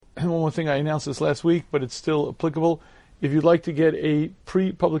one more thing, I announced this last week, but it's still applicable. If you'd like to get a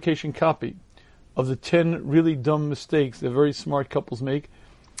pre-publication copy of the 10 really dumb mistakes that very smart couples make,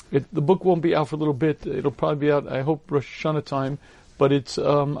 the book won't be out for a little bit. It'll probably be out, I hope, Rosh Hashanah time. But it's,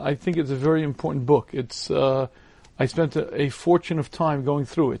 I think it's a very important book. It's, I spent a fortune of time going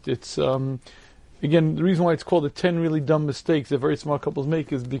through it. It's, again, the reason why it's called the 10 really dumb mistakes that very smart couples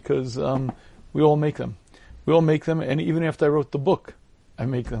make is because we all make them. We all make them, and even after I wrote the book, I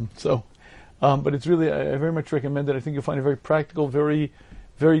make them. So, but it's really, I very much recommend it. I think you'll find it very practical, very,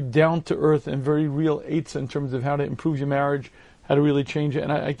 very down to earth, and very real eights in terms of how to improve your marriage, how to really change it.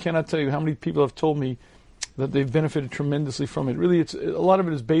 And I cannot tell you how many people have told me that they've benefited tremendously from it. Really, a lot of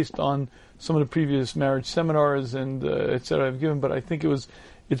it is based on some of the previous marriage seminars and et cetera I've given, but I think it's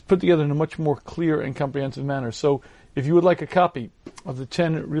put together in a much more clear and comprehensive manner. So, if you would like a copy of the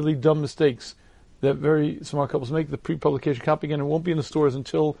 10 really dumb mistakes that very smart couples make, the pre-publication copy, again, it won't be in the stores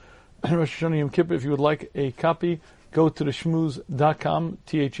until Rosh Hashanah Yom Kippur. If you would like a copy, go to the Shmuz.com,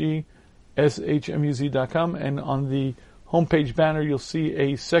 THESHMUZ.com, and on the homepage banner, you'll see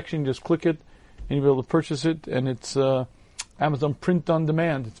a section. Just click it, and you'll be able to purchase it. And it's Amazon print on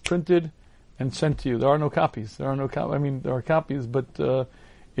demand. It's printed and sent to you. There are no copies. There are copies, but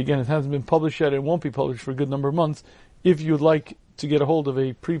again, it hasn't been published yet. It won't be published for a good number of months. If you'd like to get a hold of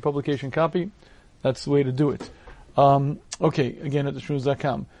a pre-publication copy, that's the way to do it. Okay, again, at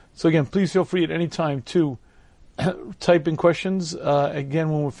theshmuz.com. So again, please feel free at any time to type in questions.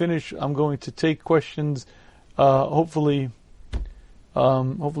 Again, when we're finished, I'm going to take questions, hopefully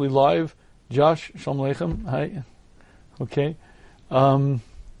live. Josh, Shalom Aleichem. Hi. Okay.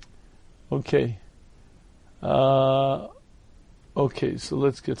 Okay. Okay, so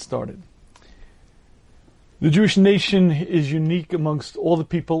let's get started. The Jewish nation is unique amongst all the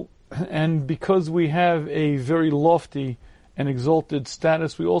people, and because we have a very lofty and exalted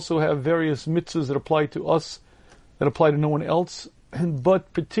status, we also have various mitzvahs that apply to us, that apply to no one else.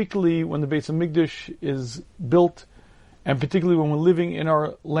 But particularly when the Beis HaMikdash is built, and particularly when we're living in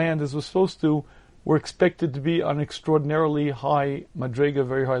our land as we're supposed to, we're expected to be on an extraordinarily high madrega,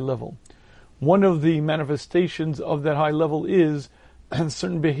 very high level. One of the manifestations of that high level is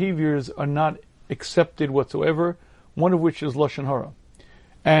certain behaviors are not accepted whatsoever, one of which is Lashon HaRah.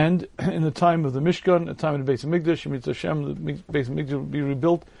 And in the time of the Mishkan, the time of the Beis HaMikdash, Mitzvah Hashem, the Beis HaMikdash would be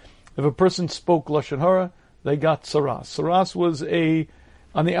rebuilt. If a person spoke Lashon HaRah, they got saras. Saras was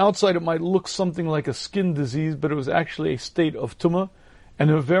on the outside it might look something like a skin disease, but it was actually a state of tumah. And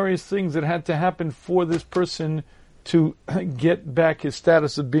there were various things that had to happen for this person to get back his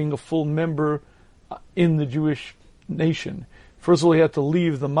status of being a full member in the Jewish nation. First of all, he had to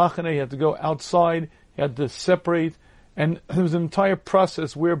leave the machane, he had to go outside, he had to separate, and there was an entire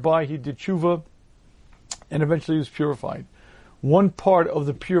process whereby he did tshuva, and eventually he was purified. One part of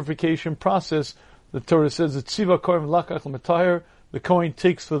the purification process, the Torah says, that tziva kohen lakach l'matayr, the Kohen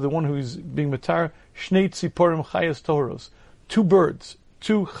takes for the one who is being matayr, shnei tziporim chayas tohoros, 2 birds,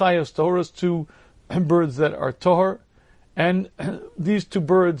 2 chayas tohoros, 2 birds that are tohar, and these 2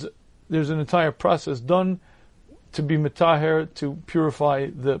 birds, there's an entire process done to be metaher, to purify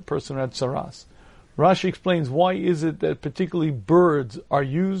the person who had saras. Rashi explains why is it that particularly birds are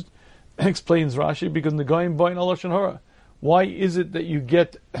used. Explains Rashi, because the Goyim ba'in al Lashon HaRah. Why is it that you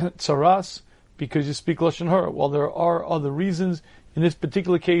get saras? Because you speak Lashon HaRah. Well, there are other reasons. In this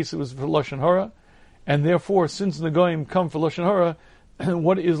particular case, it was for Lashon HaRah, and therefore, since the Goyim come for Lashon HaRah,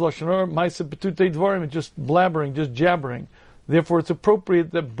 what is Lashon HaRah? Ma'aseh petutei dvarim, it's just blabbering, just jabbering. Therefore, it's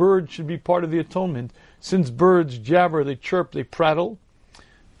appropriate that birds should be part of the atonement. Since birds jabber, they chirp, they prattle.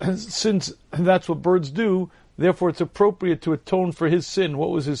 Since that's what birds do, therefore it's appropriate to atone for his sin.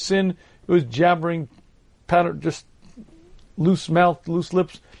 What was his sin? It was jabbering, patter, just loose mouth, loose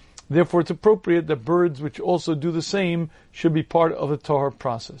lips. Therefore, it's appropriate that birds, which also do the same, should be part of the tahar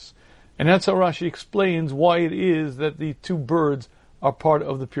process. And that's how Rashi explains why it is that the 2 birds are part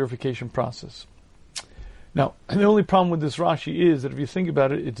of the purification process. Now, the only problem with this Rashi is that if you think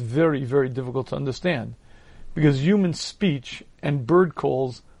about it, it's very, very difficult to understand. Because human speech and bird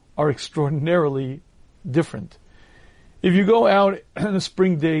calls are extraordinarily different. If you go out on a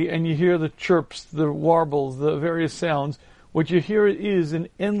spring day and you hear the chirps, the warbles, the various sounds, what you hear is an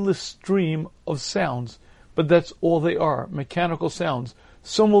endless stream of sounds. But that's all they are, mechanical sounds.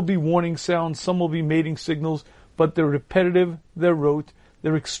 Some will be warning sounds, some will be mating signals, but they're repetitive, they're rote,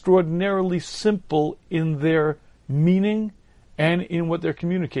 they're extraordinarily simple in their meaning and in what they're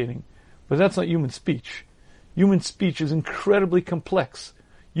communicating. But that's not human speech. Human speech is incredibly complex.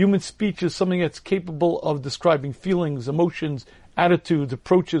 Human speech is something that's capable of describing feelings, emotions, attitudes,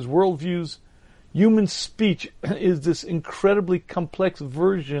 approaches, worldviews. Human speech is this incredibly complex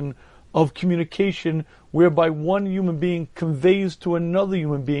version of communication whereby one human being conveys to another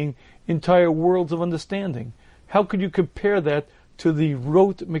human being entire worlds of understanding. How could you compare that to the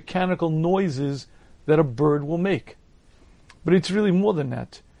rote mechanical noises that a bird will make? But it's really more than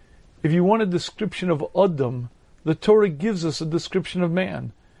that. If you want a description of Adam, the Torah gives us a description of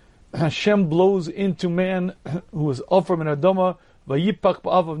man. Hashem blows into man, who is Afar min Adama, vayipach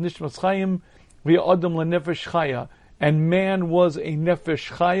ba'avav nishmas chayim, v'ya Adam lenefesh chaya. And man was a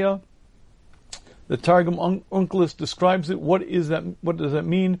nefesh chaya. The Targum Onkelos describes it. What is that? What does that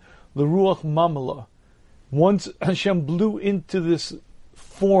mean? The Ruach Mamala. Once Hashem blew into this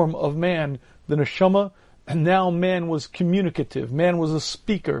form of man, the neshama, and now man was communicative. Man was a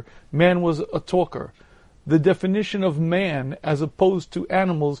speaker. Man was a talker. The definition of man, as opposed to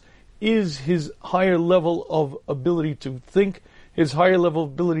animals, is his higher level of ability to think, his higher level of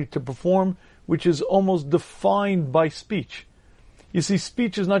ability to perform, which is almost defined by speech. You see,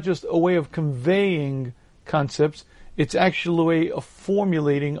 speech is not just a way of conveying concepts, it's actually a way of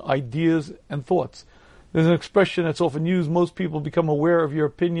formulating ideas and thoughts. There's an expression that's often used: most people become aware of your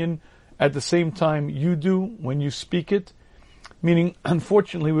opinion at the same time you do when you speak it. Meaning,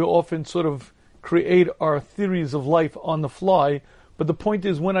 unfortunately, we often sort of create our theories of life on the fly, but the point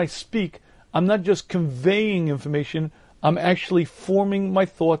is, when I speak, I'm not just conveying information, I'm actually forming my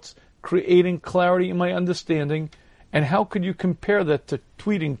thoughts, creating clarity in my understanding. And how could you compare that to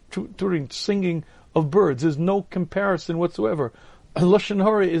tweeting, singing of birds? There's no comparison whatsoever. Lashon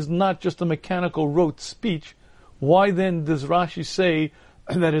HaRah is not just a mechanical rote speech. Why then does Rashi say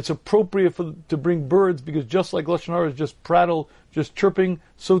that it's appropriate to bring birds? Because just like Lashon HaRah is just prattle, just chirping,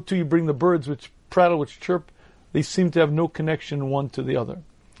 so too you bring the birds which prattle, which chirp. They seem to have no connection one to the other.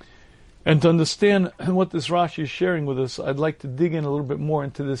 And to understand what this Rashi is sharing with us, I'd like to dig in a little bit more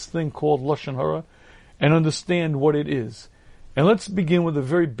into this thing called Lashon HaRah and understand what it is. And let's begin with a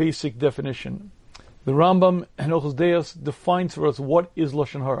very basic definition. The Rambam and Ochos Deos defines for us what is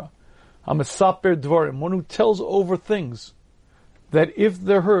Lashon HaRah. Hamasaper Dvarim, one who tells over things that, if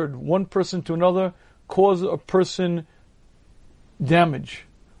they're heard one person to another, cause a person damage.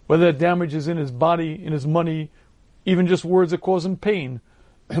 Whether that damage is in his body, in his money, even just words that cause him pain.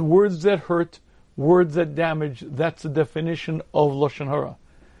 Words that hurt, words that damage, that's the definition of Lashon HaRah.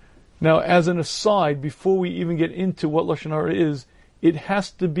 Now, as an aside, before we even get into what Lashon HaRah is, it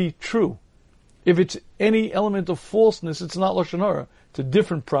has to be true. If it's any element of falseness, it's not Lashon HaRah. It's a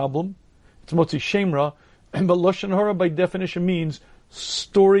different problem. It's Motzi Shemra. But Lashon HaRah by definition means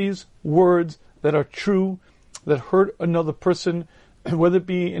stories, words that are true, that hurt another person, whether it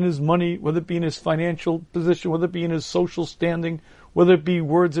be in his money, whether it be in his financial position, whether it be in his social standing, whether it be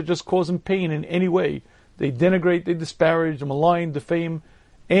words that just cause him pain in any way. They denigrate, they disparage, they malign, defame.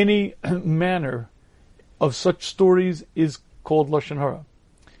 Any manner of such stories is called Lashon HaRah.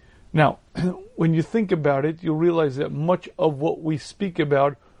 Now, when you think about it, you'll realize that much of what we speak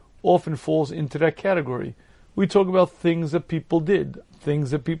about often falls into that category. We talk about things that people did,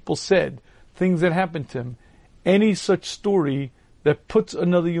 things that people said, things that happened to them. Any such story that puts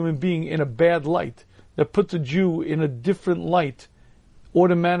another human being in a bad light, that puts a Jew in a different light,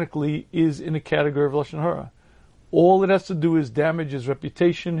 automatically is in a category of Lashon HaRah. All it has to do is damage his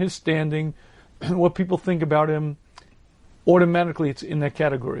reputation, his standing, what people think about him. Automatically it's in that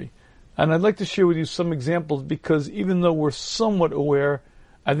category. And I'd like to share with you some examples, because even though we're somewhat aware,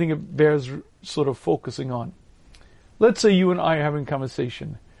 I think it bears sort of focusing on. Let's say you and I are having a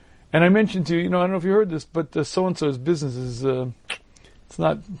conversation, and I mentioned to you, I don't know if you heard this, but so-and-so's business is,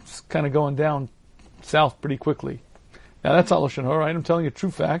 it's kind of going down south pretty quickly. Now that's not Lashon HaRah, right? I'm telling you a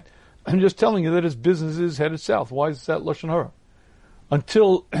true fact. I'm just telling you that his business is headed south. Why is that Lashon HaRah?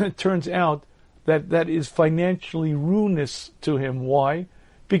 Until it turns out that that is financially ruinous to him. Why?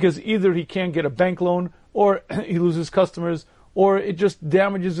 Because either he can't get a bank loan, or he loses customers, or it just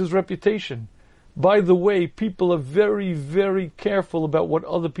damages his reputation. By the way, people are very, very careful about what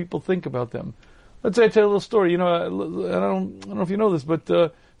other people think about them. Let's say I tell you a little story. I don't know if you know this, but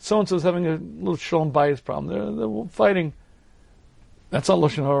so-and-so is having a little shalom bias problem. They're fighting. That's not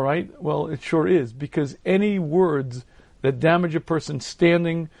Lashon HaRah, right? Well, it sure is, because any words that damage a person's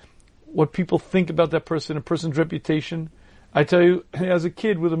standing, what people think about that person, a person's reputation. I tell you, as a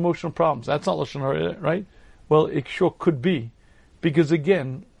kid with emotional problems, that's not Lashon HaRah, right? Well, it sure could be. Because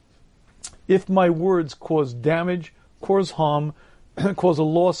again, if my words cause damage, cause harm, cause a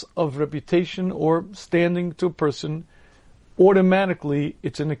loss of reputation or standing to a person, automatically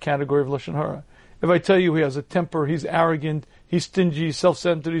it's in the category of Lashon HaRah. If I tell you he has a temper, he's arrogant, he's stingy, he's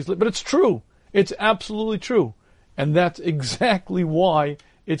self-centered, but it's true. It's absolutely true. And that's exactly why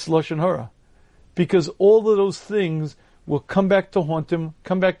it's Lashon HaRah. because all of those things will come back to haunt him,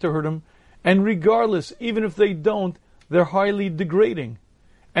 come back to hurt him, and regardless, even if they don't, they're highly degrading.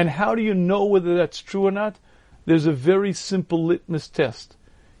 And how do you know whether that's true or not? There's a very simple litmus test.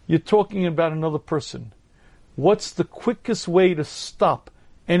 You're talking about another person. What's the quickest way to stop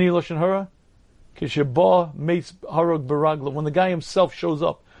any Lashon HaRah? When the guy himself shows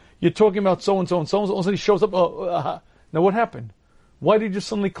up. You're talking about so-and-so, and so-and-so, all of a sudden he shows up. Now what happened? Why did you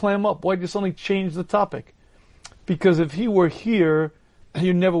suddenly clam up? Why did you suddenly change the topic? Because if he were here,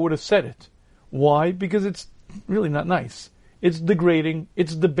 you never would have said it. Why? Because it's really not nice. It's degrading,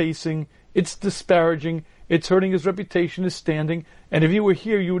 it's debasing, it's disparaging, it's hurting his reputation, his standing, and if he were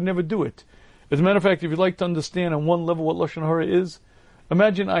here, you would never do it. As a matter of fact, if you'd like to understand on one level what Lashon HaRah is,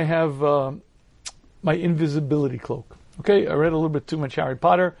 imagine I have my invisibility cloak. Okay, I read a little bit too much Harry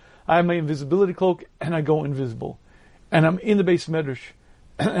Potter. I have my invisibility cloak, and I go invisible. And I'm in the base medrash,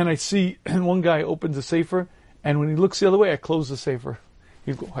 and I see one guy opens a sefer, and when he looks the other way, I close the sefer.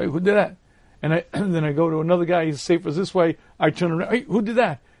 He goes, hey, who did that? And then I go to another guy, his sefer's this way, I turn around, hey, who did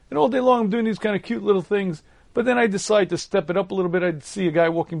that? And all day long I'm doing these kind of cute little things, but then I decide to step it up a little bit. I see a guy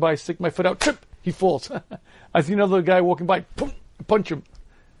walking by, stick my foot out, trip, he falls. I see another guy walking by, boom, punch him.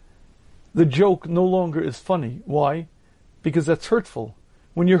 The joke no longer is funny. Why? Because that's hurtful.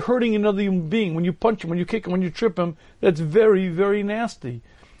 When you're hurting another human being, when you punch him, when you kick him, when you trip him, that's very, very nasty.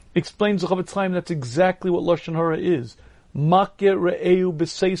 Explains the Chavetz Chaim, that's exactly what Lashon HaRah is. Makeh re'eu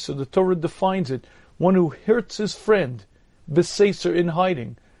b'seiser. The Torah defines it. One who hurts his friend, b'seiser, in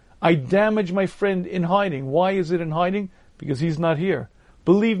hiding. I damage my friend in hiding. Why is it in hiding? Because he's not here.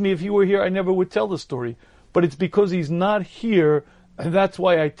 Believe me, if he were here, I never would tell the story. But it's because he's not here, and that's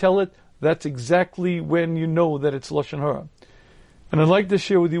why I tell it. That's exactly when you know that it's Lashon HaRah. And I'd like to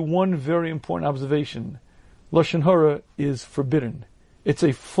share with you one very important observation. Lashon HaRah is forbidden. It's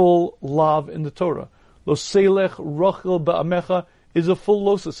a full lav in the Torah. Lo selech rachel ba'amecha is a full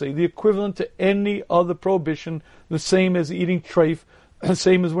losasei, the equivalent to any other prohibition, the same as eating treif, the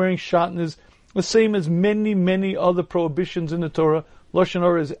same as wearing shatnez, the same as many, many other prohibitions in the Torah. Lashon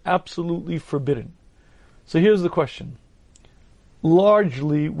HaRah is absolutely forbidden. So here's the question.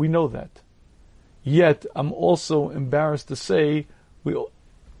 Largely, we know that. Yet, I'm also embarrassed to say,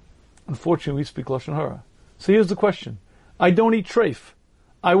 unfortunately, we speak Lashon HaRah. So here's the question. I don't eat treif.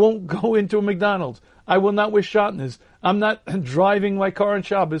 I won't go into a McDonald's. I will not wear shatnez. I'm not driving my car on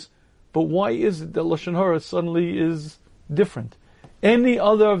Shabbos. But why is it that Lashon HaRah suddenly is different? Any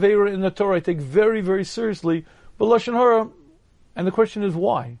other Aveira in the Torah I take very, very seriously, but Lashon HaRah, and the question is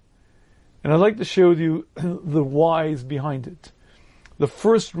why? And I'd like to share with you the whys behind it. The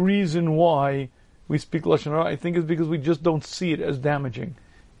first reason why we speak Lashon HaRah, I think, is because we just don't see it as damaging.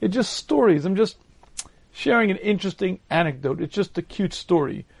 It's just stories. I'm just sharing an interesting anecdote. It's just a cute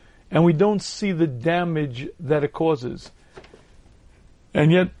story. And we don't see the damage that it causes.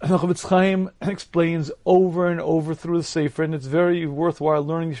 And yet, Chavetz Chaim explains over and over through the Sefer, and it's very worthwhile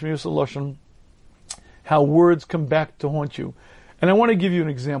learning Shmuz Lashon, how words come back to haunt you. And I want to give you an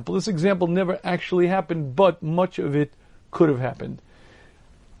example. This example never actually happened, but much of it could have happened.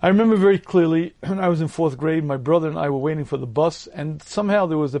 I remember very clearly, when I was in 4th grade, my brother and I were waiting for the bus, and somehow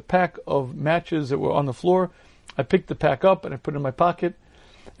there was a pack of matches that were on the floor. I picked the pack up and I put it in my pocket.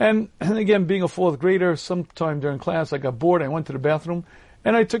 And again, being a 4th grader, sometime during class I got bored, I went to the bathroom,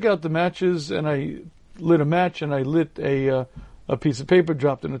 and I took out the matches, and I lit a match, and I lit a piece of paper,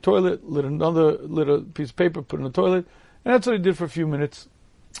 dropped it in the toilet, lit a piece of paper, put it in the toilet, and that's what I did for a few minutes.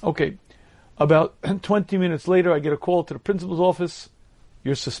 Okay, about 20 minutes later, I get a call to the principal's office.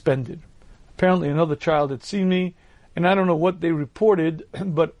 You're suspended. Apparently another child had seen me, and I don't know what they reported,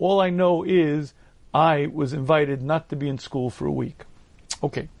 but all I know is I was invited not to be in school for a week.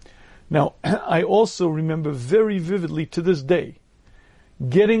 Okay. Now, I also remember very vividly to this day,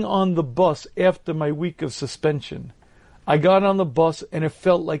 getting on the bus after my week of suspension. I got on the bus and it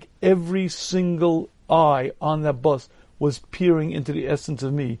felt like every single eye on that bus was peering into the essence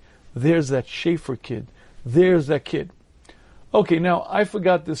of me. There's that Schaefer kid. There's that kid. Okay, now I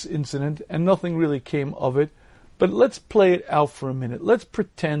forgot this incident and nothing really came of it, but let's play it out for a minute. Let's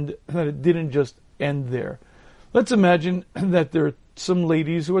pretend that it didn't just end there. Let's imagine that there are some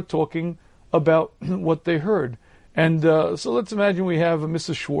ladies who are talking about what they heard. And so let's imagine we have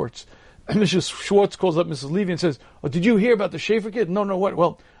Mrs. Schwartz. Mrs. Schwartz calls up Mrs. Levy and says, "Oh, did you hear about the Schaefer kid?" No, what?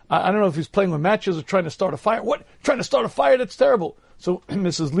 Well, I don't know if he's playing with matches or trying to start a fire. What? Trying to start a fire? That's terrible. So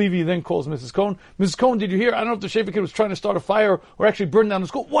Mrs. Levy then calls Mrs. Cohen. Mrs. Cohen, did you hear? I don't know if the Schaefer kid was trying to start a fire or actually burn down the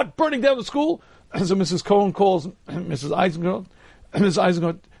school. What? Burning down the school? So Mrs. Cohen calls Mrs. Eisenhardt. Mrs.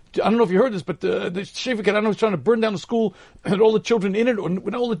 Eisenhardt, I don't know if you heard this, but the shayfer, I don't know, he's trying to burn down the school and all the children in it, or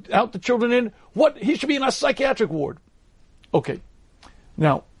without the children in. What? He should be in a psychiatric ward. Okay.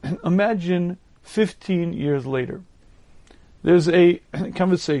 Now, imagine 15 years later. There's a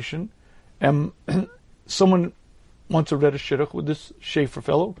conversation, and someone wants to read a shidduch with this shayfer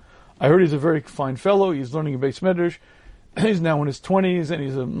fellow. I heard he's a very fine fellow. He's learning a Beis Medrash. He's now in his 20s, and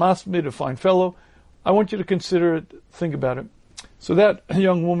he's a masmid, a fine fellow. I want you to consider it, think about it. So that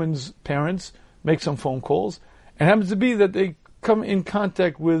young woman's parents make some phone calls, and it happens to be that they come in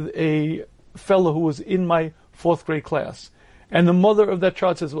contact with a fellow who was in my 4th grade class. And the mother of that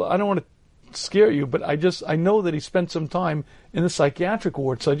child says, well, I don't want to scare you, but I know that he spent some time in the psychiatric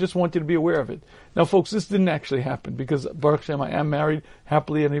ward, so I just want you to be aware of it. Now, folks, this didn't actually happen, because Baruch Hashem, I am married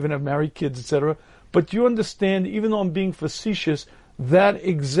happily and even have married kids, etc. But you understand, even though I'm being facetious, that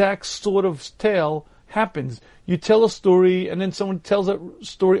exact sort of tale happens. You tell a story, and then someone tells that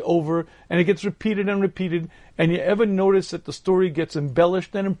story over, and it gets repeated and repeated, and you ever notice that the story gets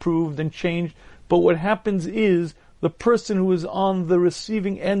embellished and improved and changed, but what happens is the person who is on the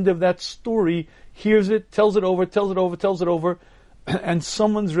receiving end of that story hears it, tells it over, and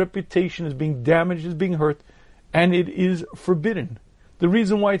someone's reputation is being damaged, is being hurt, and it is forbidden. The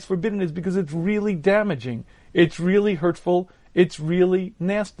reason why it's forbidden is because it's really damaging. It's really hurtful. It's really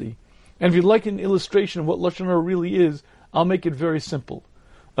nasty. And if you'd like an illustration of what Lashon HaRah really is, I'll make it very simple.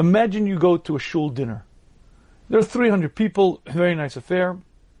 Imagine you go to a shul dinner. There are 300 people, very nice affair.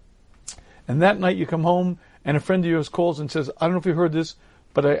 And that night you come home, and a friend of yours calls and says, I don't know if you heard this,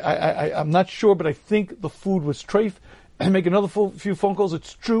 but I'm not sure, but I think the food was treif. And make another few phone calls.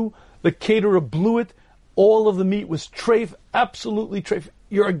 It's true. The caterer blew it. All of the meat was treif, absolutely treif.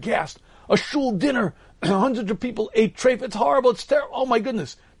 You're aghast. A shul dinner. Hundreds of people ate treif. It's horrible. It's terrible. Oh my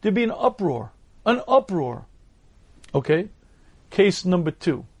goodness. There'd be an uproar. An uproar. Okay? Case number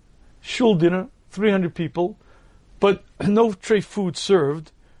 2. Shul dinner, 300 people, but no treif food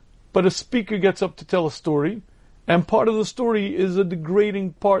served. But a speaker gets up to tell a story, and part of the story is a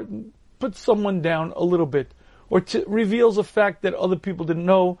degrading part, puts someone down a little bit, or reveals a fact that other people didn't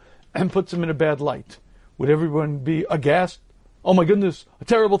know, and puts them in a bad light. Would everyone be aghast? Oh my goodness, a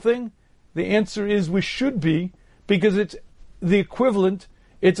terrible thing? The answer is we should be, because it's the equivalent.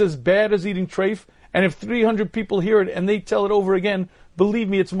 It's as bad as eating treif, and if 300 people hear it and they tell it over again, believe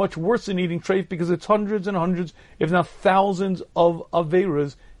me, it's much worse than eating treif, because it's hundreds and hundreds, if not thousands of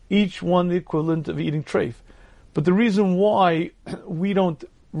averas, each one the equivalent of eating treif. But the reason why we don't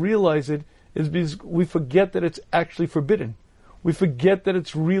realize it is because we forget that it's actually forbidden. We forget that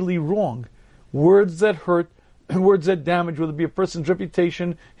it's really wrong. Words that hurt, words that damage, whether it be a person's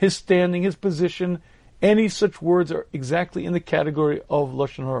reputation, his standing, his position, any such words are exactly in the category of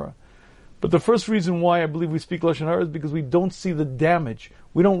Lashon HaRah. But the first reason why I believe we speak Lashon HaRah is because we don't see the damage.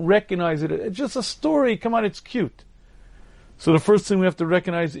 We don't recognize it. It's just a story. Come on, it's cute. So the first thing we have to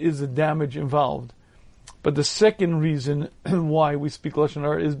recognize is the damage involved. But the second reason why we speak Lashon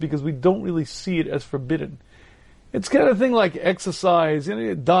HaRah is because we don't really see it as forbidden. It's kind of thing like exercise,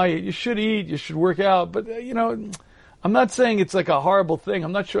 diet. You should eat, you should work out. But, I'm not saying it's like a horrible thing.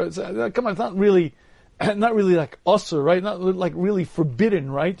 I'm not sure. It's not really like usur, right? Not like really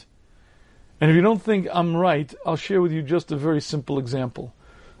forbidden, right? And if you don't think I'm right, I'll share with you just a very simple example.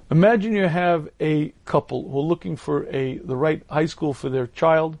 Imagine you have a couple who are looking for the right high school for their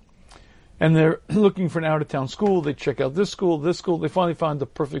child, and they're looking for an out-of-town school. They check out this school. They finally find the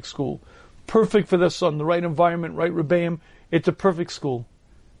perfect school. Perfect for their son, the right environment, right rebbeim. It's a perfect school,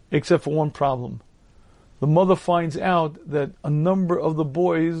 except for one problem. The mother finds out that a number of the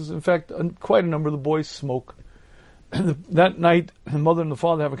boys, in fact, quite a number of the boys smoke. That night, the mother and the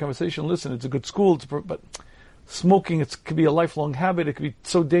father have a conversation. Listen, it's a good school, but smoking, it could be a lifelong habit. It could be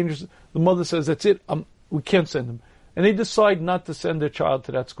so dangerous. The mother says, that's it. We can't send them. And they decide not to send their child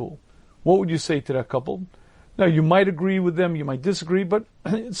to that school. What would you say to that couple? Now, you might agree with them, you might disagree, but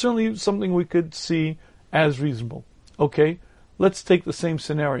it's certainly something we could see as reasonable. Okay, let's take the same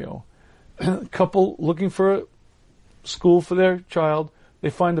scenario. Couple looking for a school for their child. They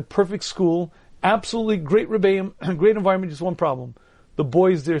find the perfect school, absolutely great rebbeim, great environment, just one problem. The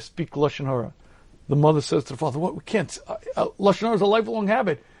boys there speak Lashon HaRah. The mother says to the father, "What? We can't. Lashon HaRah is a lifelong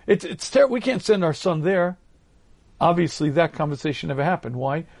habit. It's terrible. We can't send our son there." Obviously, that conversation never happened.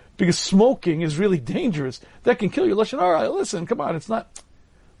 Why? Because smoking is really dangerous. That can kill you. Lashon HaRah, listen, come on, it's not.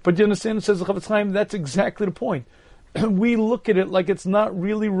 But you understand, it says the Chavetz Chaim, that's exactly the point. We look at it like it's not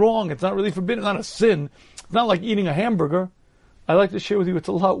really wrong. It's not really forbidden. It's not a sin. It's not like eating a hamburger. I like to share with you, it's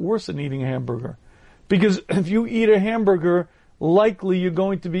a lot worse than eating a hamburger. Because if you eat a hamburger, likely you're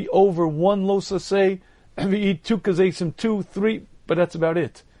going to be over one lo saseh. If you eat two kazesim, 2, 3, but that's about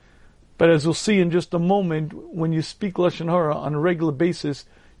it. But as we'll see in just a moment, when you speak Lashon Hara on a regular basis,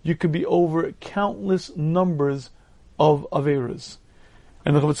 you could be over countless numbers of Averas.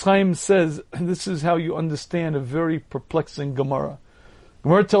 And the Chofetz Chaim says, this is how you understand a very perplexing Gemara.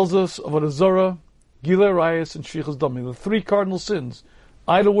 Gemara tells us of Avodah Zarah, Gilei Arayos, and Shfichas Damim, the three cardinal sins: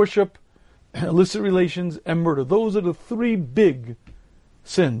 idol worship, illicit relations, and murder. Those are the three big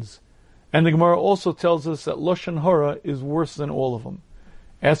sins. And the Gemara also tells us that Lashon Hara is worse than all of them.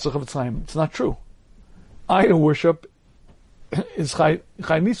 Ask the Chofetz Chaim, it's not true. Idol worship is Chai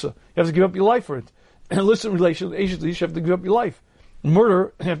Misa. You have to give up your life for it. Illicit relations, you have to give up your life.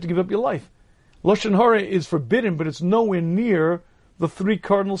 Murder, you have to give up your life. Lashon Hara is forbidden, but it's nowhere near the three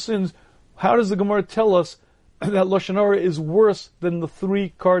cardinal sins. How does the Gemara tell us that Lashon Hara is worse than the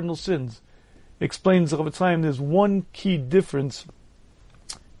three cardinal sins? Explains the Chofetz Chaim, there's one key difference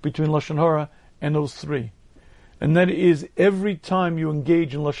between Lashon Hara and those three. And that is, every time you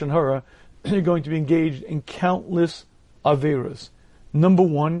engage in Lashon Hara, you're going to be engaged in countless Averas. Number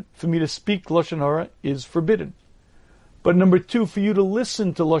one, for me to speak Lashon Hara is forbidden. But number two, for you to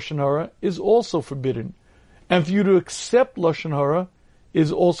listen to Lashon Hara is also forbidden. And for you to accept Lashon Hara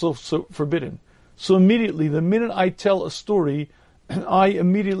is also forbidden. So immediately, the minute I tell a story, I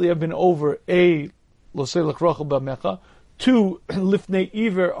immediately have been over A, Losei Lachrachel B'Amecha, two, Lifnei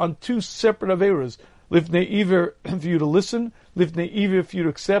Iver, on two separate Averas. Lifnei Iver for you to listen, Lifnei Iver for you to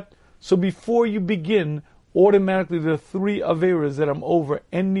accept. So before you begin, automatically there are three Averas that I'm over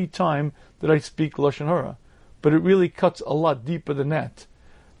any time that I speak Lashon Hara. But it really cuts a lot deeper than that.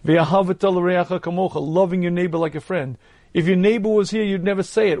 Loving your neighbor like a friend. If your neighbor was here, you'd never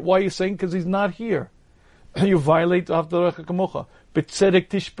say it. Why are you saying? Because he's not here. You violate Judge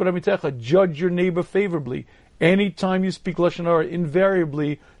your neighbor favorably. Anytime you speak Lashon Hara,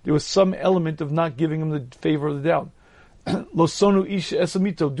 invariably there was some element of not giving him the favor of the doubt. Losonu ish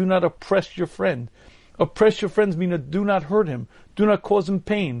esamito. Do not oppress your friend. Oppress your friends mean that do not hurt him. Do not cause him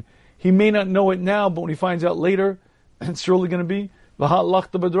pain. He may not know it now, but when he finds out later, it's surely going to be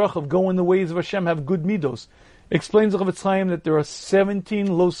go in the ways of Hashem, have good midos. Explains the Chofetz Chaim that there are 17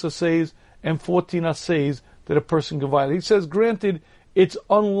 los assays and 14 assays that a person can violate. He says, granted, it's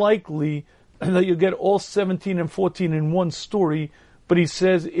unlikely that you get all 17 and 14 in one story, but he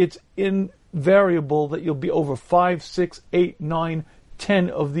says it's invariable that you'll be over 5, 6, 8, 9, 10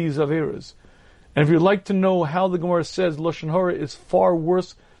 of these Averas. And if you'd like to know how the Gemara says Lashon Hara is far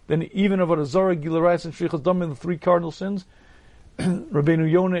worse than even Avodah Zarah, Gilei Arayos, and Shfichas Damim, the three cardinal sins,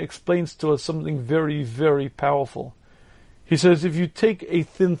 Rabbeinu Yonah explains to us something very, very powerful. He says, if you take a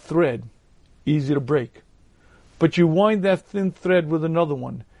thin thread, easy to break, but you wind that thin thread with another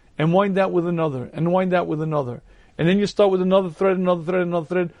one, and wind that with another, and wind that with another, and then you start with another thread, another thread, another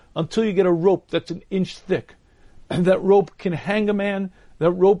thread, until you get a rope that's an inch thick. And that rope can hang a man,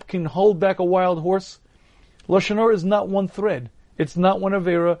 that rope can hold back a wild horse. Lashon Hara is not one thread. It's not one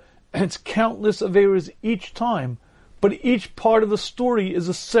Avera, and it's countless Averas each time. But each part of the story is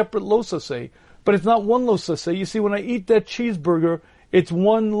a separate losasei. But it's not one losasei. You see, when I eat that cheeseburger, it's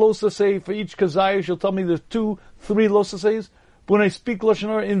one losasei for each kazayah. She'll tell me there's 2, 3 losaseis. But when I speak Lashon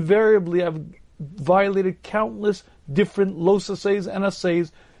Hara, invariably I've violated countless different losaseis and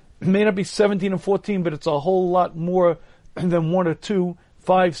assays. It may not be 17 and 14, but it's a whole lot more than 1 or 2,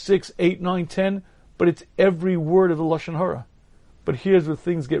 5, 6, 8, 9, 10. But it's every word of the Lashon Hara. But here's where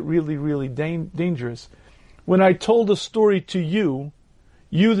things get really, really dangerous. When I told a story to you,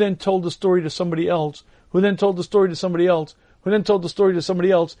 you then told the story to somebody else, who then told the story to somebody else, who then told the story to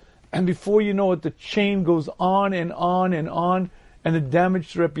somebody else, and before you know it, the chain goes on and on and on, and the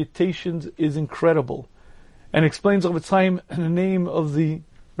damage to reputations is incredible. And explains all the time in the name of the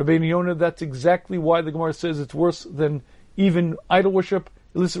Rabbeinu Yonah, that's exactly why the Gemara says it's worse than even idol worship,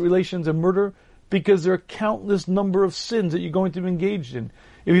 illicit relations, and murder, because there are countless number of sins that you're going to be engaged in.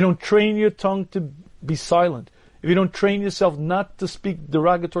 If you don't train your tongue to be silent, if you don't train yourself not to speak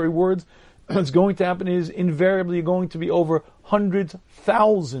derogatory words, what's going to happen is invariably you're going to be over hundreds,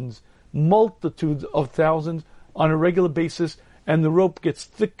 thousands, multitudes of thousands on a regular basis, and the rope gets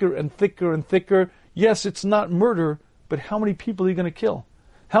thicker and thicker and thicker. Yes, it's not murder, but how many people are you going to kill?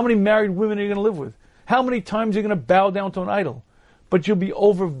 How many married women are you going to live with? How many times are you going to bow down to an idol? But you'll be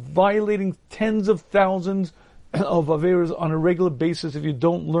over violating tens of thousands of Averas on a regular basis if you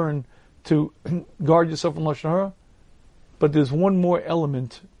don't learn to guard yourself from Lashon Hara. But there's one more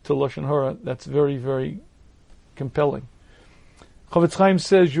element to Lashon Hara that's very, very compelling. Chofetz Chaim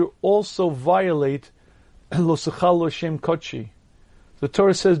says you also violate Lo Sechal Lo Shem Kodshi. The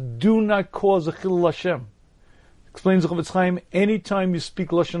Torah says, do not cause a Chilul Hashem. Explains the Chofetz Chaim, anytime you speak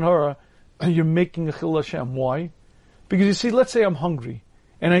Lashon Hara, you're making a Chilul Hashem. Why? Because you see, let's say I'm hungry,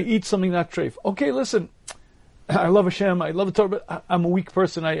 and I eat something not treif. Okay, listen, I love Hashem, I love the Torah, but I'm a weak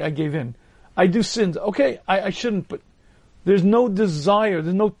person, I gave in. I do sins. Okay, I shouldn't, but there's no desire,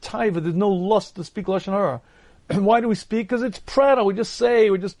 there's no taiva, there's no lust to speak Lashon HaRah. And why do we speak? Because it's prattle. We just say,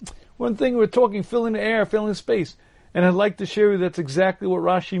 one thing we're talking, filling the air, filling the space. And I'd like to share with you that's exactly what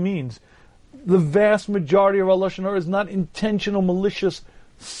Rashi means. The vast majority of our Lashon HaRah is not intentional, malicious,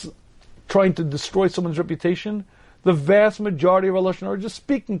 trying to destroy someone's reputation. The vast majority of our Lashon HaRah is just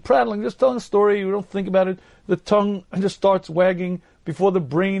speaking, prattling, just telling a story. We don't think about it. The tongue just starts wagging. Before the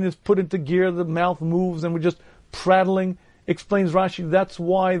brain is put into gear, the mouth moves, and we're just prattling. Explains Rashi, that's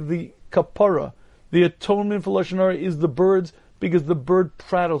why the kapara, the atonement for Lashon HaRah, is the birds, because the bird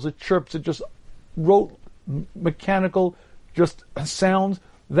prattles, it chirps, it just wrote mechanical, just sounds.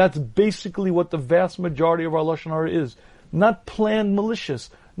 That's basically what the vast majority of our Lashon HaRah is. Not planned malicious,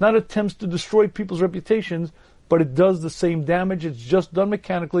 not attempts to destroy people's reputations, but it does the same damage. It's just done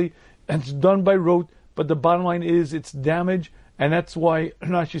mechanically, and it's done by rote, but the bottom line is it's damage, and that's why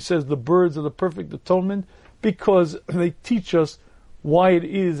Rashi says the birds are the perfect atonement, because they teach us why it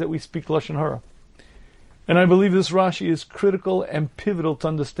is that we speak Lashon HaRah. And I believe this Rashi is critical and pivotal to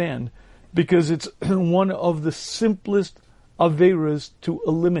understand, because it's one of the simplest averas to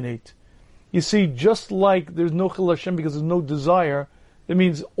eliminate. You see, just like there's no chil Hashem because there's no desire, it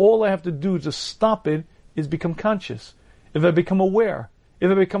means all I have to do to stop it is become conscious. If I become aware,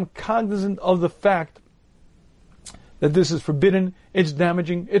 if I become cognizant of the fact that this is forbidden, it's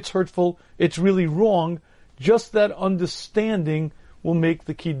damaging, it's hurtful, it's really wrong, just that understanding will make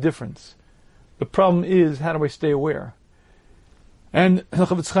the key difference. The problem is, how do I stay aware? And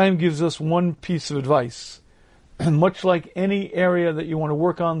Chavetz Chaim gives us one piece of advice. Much like any area that you want to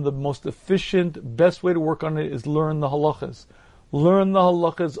work on, the most efficient, best way to work on it is learn the halachas. Learn the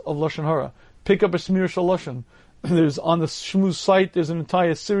halachas of Lashon HaRah. Pick up a Shmir Shal Lashon. There's on the Shmuz site, there's an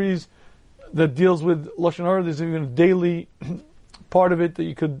entire series that deals with Lashon HaRah. There's even a daily part of it that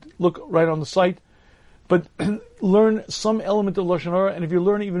you could look right on the site. But learn some element of Lashon HaRah, and if you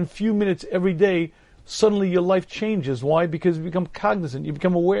learn even a few minutes every day, suddenly your life changes. Why? Because you become cognizant, you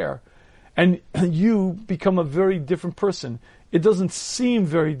become aware, and you become a very different person. It doesn't seem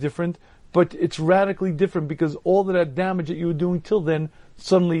very different, but it's radically different, because all of that damage that you were doing till then,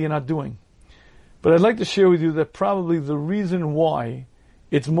 suddenly you're not doing. But I'd like to share with you that probably the reason why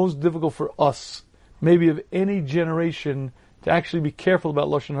it's most difficult for us, maybe of any generation, to actually be careful about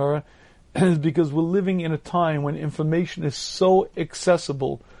Lashon HaRah, is because we're living in a time when information is so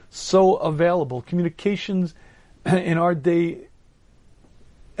accessible, so available. Communications in our day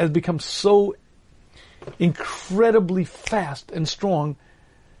has become so incredibly fast and strong.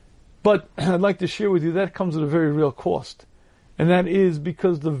 But I'd like to share with you that comes at a very real cost. And that is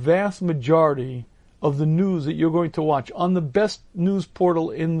because the vast majority of the news that you're going to watch on the best news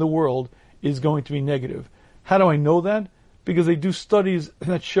portal in the world is going to be negative. How do I know that? Because they do studies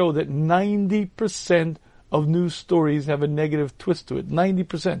that show that 90% of news stories have a negative twist to it.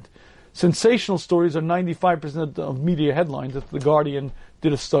 90%. Sensational stories are 95% of media headlines. The Guardian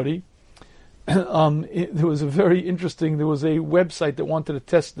did a study. There was a website that wanted to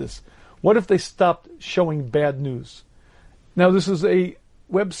test this. What if they stopped showing bad news? Now, this is a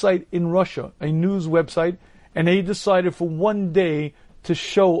website in Russia, a news website, and they decided for one day to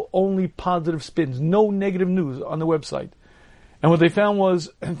show only positive spins, no negative news on the website. And what they found was,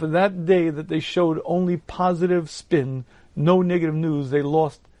 for that day that they showed only positive spin, no negative news, they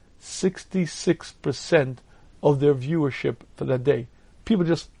lost 66% of their viewership for that day. People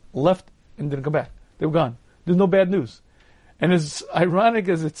just left and didn't come back. They were gone. There's no bad news. And as ironic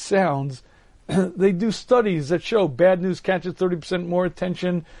as it sounds, they do studies that show bad news catches 30% more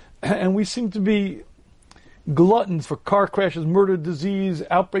attention, and we seem to be gluttons for car crashes, murder, disease,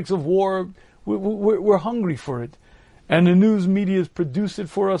 outbreaks of war. We're hungry for it. And the news media produce it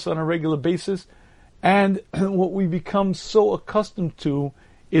for us on a regular basis. And what we become so accustomed to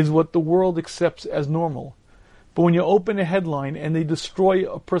is what the world accepts as normal. But when you open a headline and they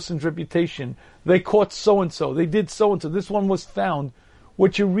destroy a person's reputation, they caught so-and-so, they did so-and-so, this one was found,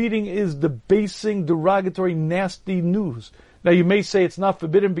 what you're reading is debasing, derogatory, nasty news. Now you may say it's not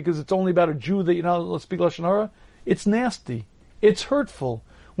forbidden because it's only about a Jew that you're not allowed to speak Lashon HaRah. It's nasty. It's hurtful.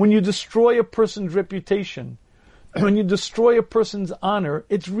 When you destroy a person's reputation, when you destroy a person's honor,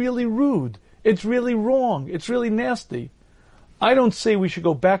 it's really rude. It's really wrong. It's really nasty. I don't say we should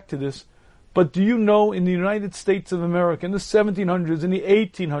go back to this, but do you know in the United States of America, in the 1700s, in the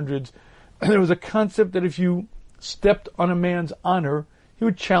 1800s, there was a concept that if you stepped on a man's honor, he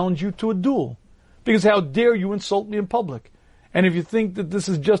would challenge you to a duel. Because how dare you insult me in public? And if you think that this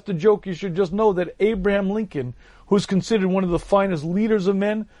is just a joke, you should just know that Abraham Lincoln, who's considered one of the finest leaders of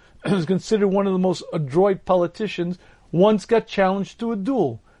men, who's considered one of the most adroit politicians, once got challenged to a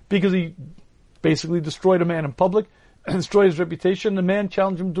duel because he basically destroyed a man in public, destroyed his reputation. The man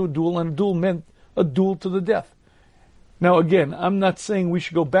challenged him to a duel, and a duel meant a duel to the death. Now, again, I'm not saying we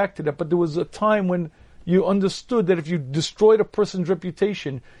should go back to that, but there was a time when you understood that if you destroyed a person's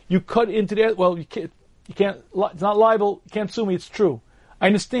reputation, you cut into that. Well, you can't. It's not libel. You can't sue me. It's true. I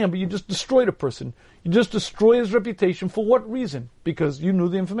understand, but you just destroyed a person. You just destroy his reputation. For what reason? Because you knew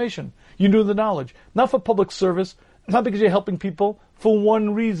the information. You knew the knowledge. Not for public service. Not because you're helping people. For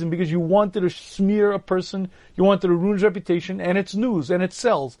one reason, because you wanted to smear a person. You wanted to ruin his reputation, and it's news, and it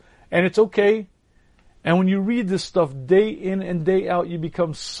sells, and it's okay. And when you read this stuff day in and day out, you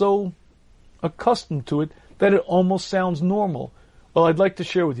become so accustomed to it that it almost sounds normal. Well, I'd like to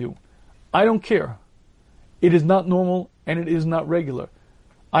share with you. I don't care. It is not normal and it is not regular.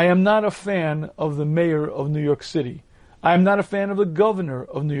 I am not a fan of the mayor of New York City. I am not a fan of the governor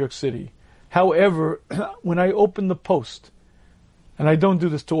of New York City. However, when I open the Post, and I don't do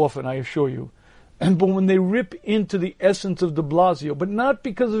this too often, I assure you, but when they rip into the essence of de Blasio, but not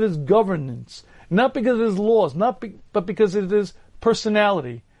because of his governance, not because of his laws, but because of his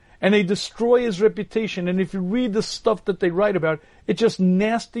personality, and they destroy his reputation, and if you read the stuff that they write about, it's just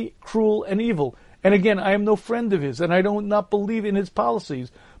nasty, cruel, and evil. And again, I am no friend of his, and I do not believe in his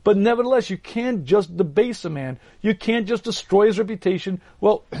policies. But nevertheless, you can't just debase a man. You can't just destroy his reputation.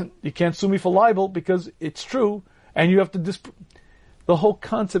 Well, you can't sue me for libel because it's true, and you have to The whole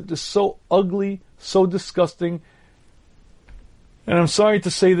concept is so ugly, so disgusting. And I'm sorry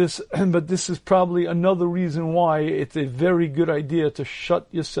to say this, but this is probably another reason why it's a very good idea to shut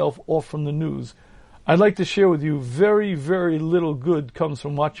yourself off from the news. I'd like to share with you very, very little good comes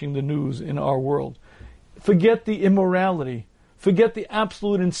from watching the news in our world. Forget the immorality. Forget the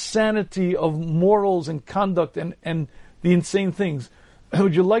absolute insanity of morals and conduct and the insane things.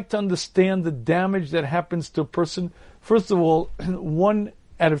 Would you like to understand the damage that happens to a person? First of all, 1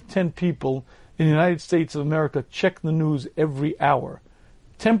 out of 10 people in the United States of America check the news every hour.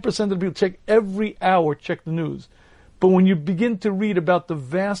 10% of the people check every hour, check the news. But when you begin to read about the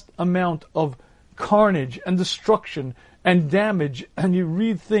vast amount of carnage and destruction and damage, and you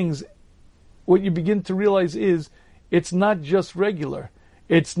read things, what you begin to realize is it's not just regular.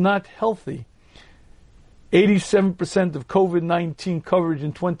 It's not healthy. 87% of COVID-19 coverage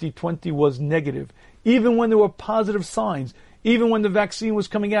in 2020 was negative. Even when there were positive signs, even when the vaccine was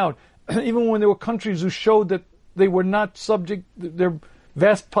coming out, even when there were countries who showed that they were not subject, their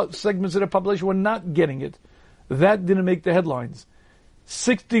vast segments of their population were not getting it, that didn't make the headlines.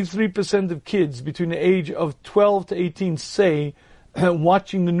 63% of kids between the age of 12 to 18 say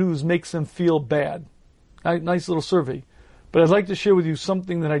watching the news makes them feel bad. Nice little survey. But I'd like to share with you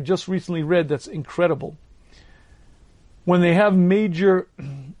something that I just recently read that's incredible. When they have major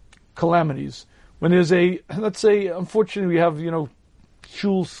calamities, when there's let's say, unfortunately, we have,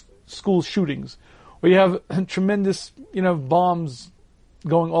 school shootings, or you have tremendous, bombs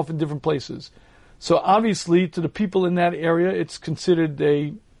going off in different places. So obviously, to the people in that area, it's considered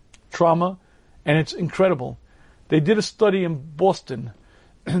a trauma, and it's incredible. They did a study in Boston.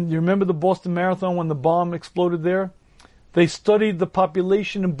 You remember the Boston Marathon when the bomb exploded there? They studied the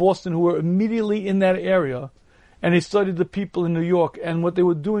population in Boston who were immediately in that area, and they studied the people in New York, and what they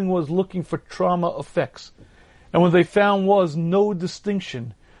were doing was looking for trauma effects. And what they found was no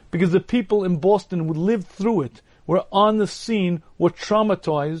distinction, because the people in Boston who lived through it, were on the scene, were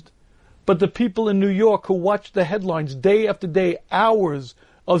traumatized, but the people in New York who watched the headlines day after day, hours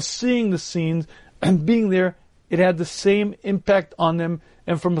of seeing the scenes and being there, it had the same impact on them,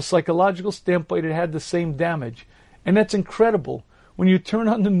 and from a psychological standpoint, it had the same damage. And that's incredible. When you turn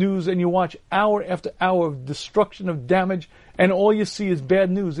on the news and you watch hour after hour of destruction, of damage, and all you see is bad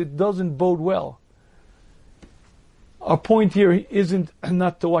news, it doesn't bode well. Our point here isn't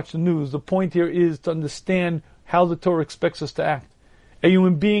not to watch the news. The point here is to understand how the Torah expects us to act. A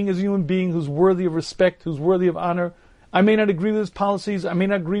human being is a human being who's worthy of respect, who's worthy of honor. I may not agree with his policies, I may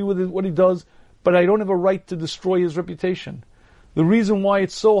not agree with what he does, but I don't have a right to destroy his reputation. The reason why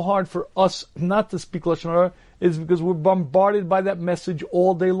it's so hard for us not to speak Lashon HaRah is because we're bombarded by that message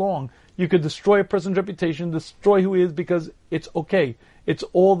all day long. You could destroy a person's reputation, destroy who he is, because it's okay. It's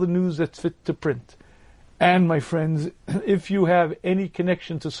all the news that's fit to print. And my friends, if you have any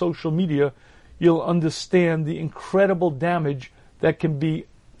connection to social media, you'll understand the incredible damage that can be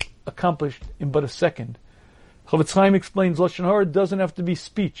accomplished in but a second. Chofetz Chaim explains Lashon HaRah doesn't have to be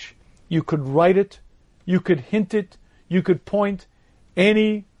speech. You could write it, you could hint it, you could point.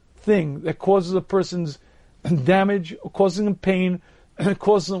 Anything that causes a person's damage or causes them pain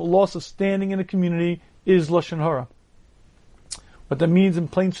causes a loss of standing in a community is Lashon HaRah. What that means in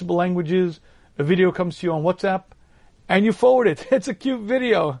plain simple language is a video comes to you on WhatsApp and you forward it. It's a cute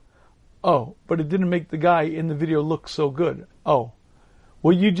video. Oh, but it didn't make the guy in the video look so good. Oh,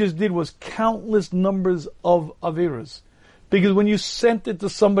 what you just did was countless numbers of Averas. Because when you sent it to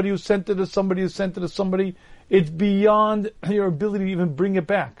somebody who sent it to somebody who sent it to somebody, it's beyond your ability to even bring it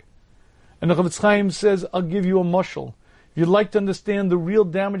back. And the Chavetz Chaim says, I'll give you a mushal. If you'd like to understand the real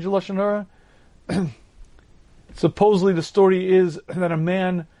damage of Lashon HaRah, supposedly the story is that a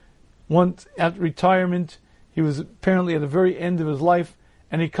man, once at retirement, he was apparently at the very end of his life,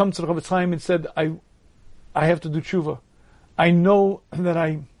 and he comes to the Chavetz Chaim and said, I have to do tshuva. I know that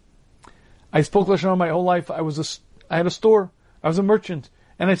I spoke Lashon HaRah my whole life. I had a store. I was a merchant.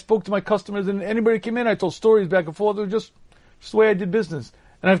 And I spoke to my customers, and anybody came in, I told stories back and forth. It was just the way I did business.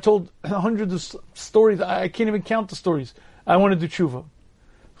 And I've told hundreds of stories. I can't even count the stories. I want to do tshuva.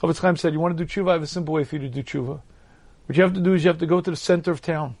 Chavetz Chaim said, you want to do tshuva? I have a simple way for you to do tshuva. What you have to do is you have to go to the center of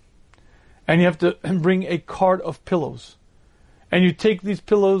town. And you have to bring a cart of pillows. And you take these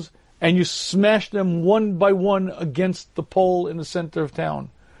pillows and you smash them one by one against the pole in the center of town.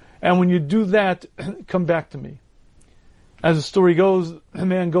 And when you do that, come back to me. As the story goes, a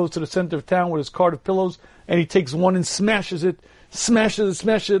man goes to the center of town with his cart of pillows, and he takes one and smashes it.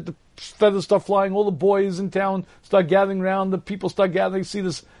 The feathers start flying. All the boys in town start gathering around. The people start gathering. See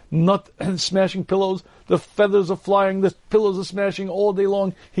this nut smashing pillows. The feathers are flying. The pillows are smashing all day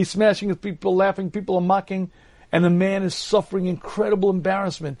long. He's smashing his people, laughing. People are mocking. And the man is suffering incredible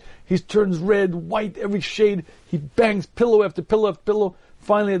embarrassment. He turns red, white, every shade. He bangs pillow after pillow after pillow.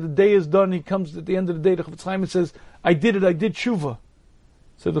 Finally, the day is done. He comes at the end of the day to Chavetz Chaim and says, I did tshuva.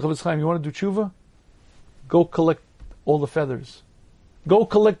 Said the Chavetz Chaim, you want to do tshuva? Go collect all the feathers. Go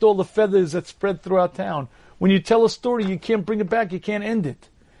collect all the feathers that spread throughout town. When you tell a story, you can't bring it back. You can't end it.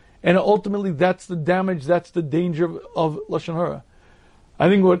 And ultimately, that's the damage, that's the danger of Lashon HaRah. I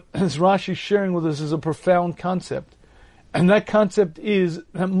think what Rashi is sharing with us is a profound concept. And that concept is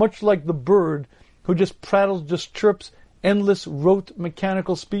that much like the bird who just prattles, just chirps, endless, rote,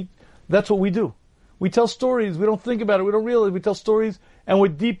 mechanical speak, that's what we do. We tell stories, we don't think about it, we don't realize, we tell stories, and we're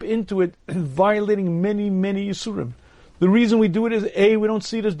deep into it, violating many, many Yisurim. The reason we do it is, A, we don't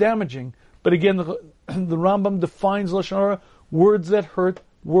see it as damaging. But again, the Rambam defines Lashon HaRah, words that hurt,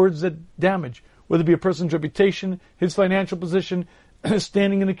 words that damage. Whether it be a person's reputation, his financial position,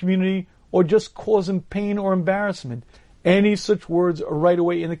 standing in the community, or just causing pain or embarrassment. Any such words are right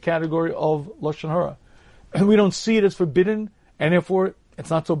away in the category of Lashon HaRah. And we don't see it as forbidden, and therefore it's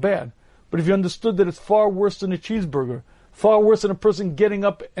not so bad. But if you understood that it's far worse than a cheeseburger, far worse than a person getting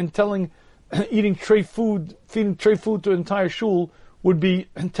up and feeding tray food to an entire shul, would be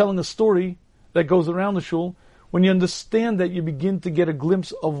telling a story that goes around the shul. When you understand that, you begin to get a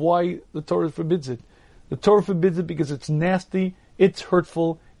glimpse of why the Torah forbids it. The Torah forbids it because it's nasty, it's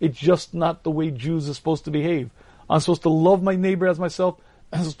hurtful, it's just not the way Jews are supposed to behave. I'm supposed to love my neighbor as myself,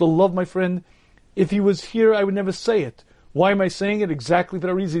 I'm supposed to love my friend. If he was here, I would never say it. Why am I saying it? Exactly for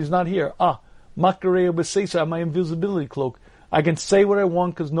that reason. He's not here. Makareo B'Seisa, my invisibility cloak. I can say what I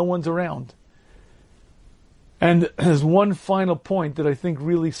want because no one's around. And there's one final point that I think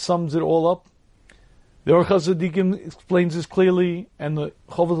really sums it all up. The Orach HaZadikim explains this clearly, and the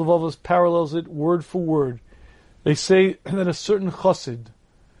Chovos HaLevavos parallels it word for word. They say that a certain chassid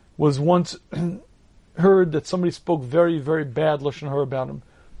was once heard that somebody spoke very, very bad Lashon HaRah about him.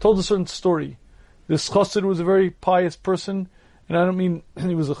 Told a certain story. This chassid was a very pious person, and I don't mean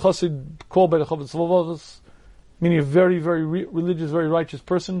he was a chassid called by the Chovos HaLevavos, meaning a very, very religious, very righteous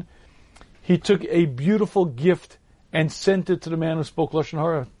person. He took a beautiful gift and sent it to the man who spoke Lashon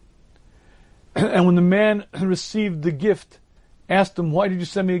HaRah. And when the man received the gift, asked him, why did you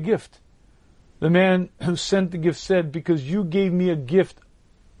send me a gift? The man who sent the gift said, because you gave me a gift,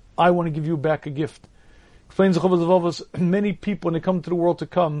 I want to give you back a gift. Explains the Chovos HaLevavos, many people when they come to the world to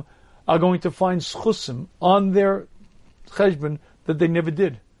come are going to find schusim on their cheshbon that they never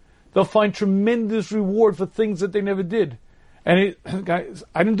did. They'll find tremendous reward for things that they never did. And guys,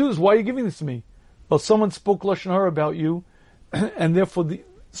 I didn't do this. Why are you giving this to me? Well, someone spoke Lashon HaRah about you, and therefore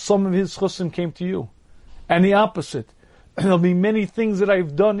some of his chusim came to you. And the opposite. There'll be many things that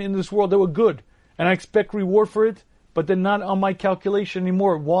I've done in this world that were good, and I expect reward for it, but they're not on my calculation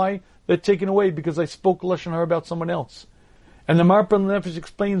anymore. Why? They're taken away because I spoke Lashon HaRah about someone else. And the Marpa Nefesh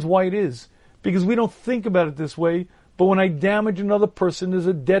explains why it is. Because we don't think about it this way, but when I damage another person, there's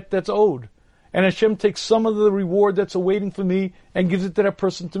a debt that's owed. And Hashem takes some of the reward that's awaiting for me and gives it to that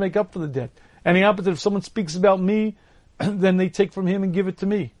person to make up for the debt. And the opposite, if someone speaks about me, then they take from him and give it to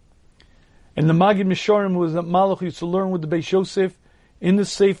me. And the Magid Misharim, who was a Malach, used to learn with the Beis Yosef. In the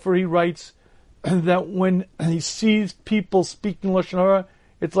Sefer, he writes that when he sees people speaking Lashon HaRah,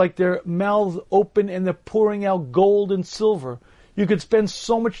 it's like their mouths open and they're pouring out gold and silver. You could spend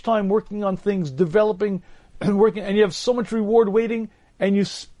so much time working on things, developing and working, and you have so much reward waiting, and you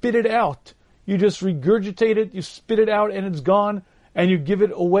spit it out. You just regurgitate it, you spit it out, and it's gone, and you give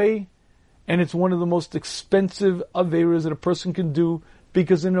it away. And it's one of the most expensive averas that a person can do,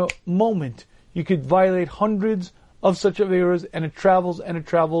 because in a moment you could violate hundreds of such averas, and it travels and it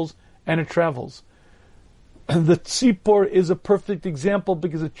travels and it travels. The tzipor is a perfect example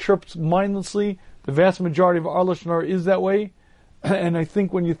because it chirps mindlessly. The vast majority of our Lashon HaRah is that way, and I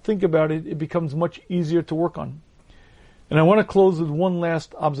think when you think about it, it becomes much easier to work on. And I want to close with one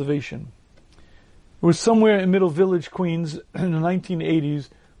last observation. It was somewhere in Middle Village, Queens, in the 1980s,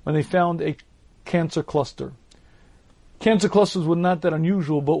 when they found a cancer cluster. Cancer clusters were not that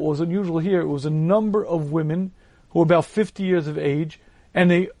unusual, but what was unusual here, it was a number of women who were about 50 years of age, and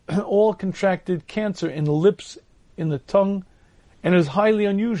they all contracted cancer in the lips, in the tongue, and it was highly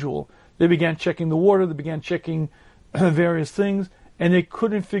unusual. They began checking the water, they began checking various things, and they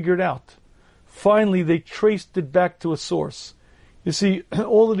couldn't figure it out. Finally, they traced it back to a source. You see,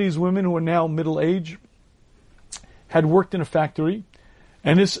 all of these women who are now middle-aged had worked in a factory,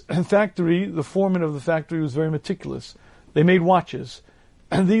 and this factory, the foreman of the factory was very meticulous. They made watches,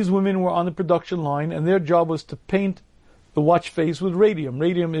 and these women were on the production line, and their job was to paint the watch face with radium.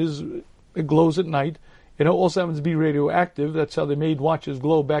 Radium it glows at night. It also happens to be radioactive. That's how they made watches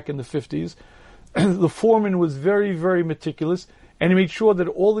glow back in the 50s. The foreman was very, very meticulous, and he made sure that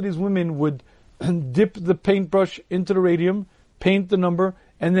all of these women would dip the paintbrush into the radium, paint the number,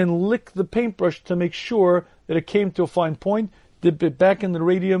 and then lick the paintbrush to make sure that it came to a fine point, dip it back in the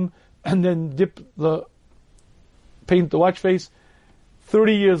radium, and then paint the watch face.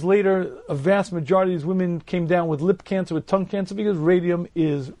 30 years later, a vast majority of these women came down with lip cancer, with tongue cancer, because radium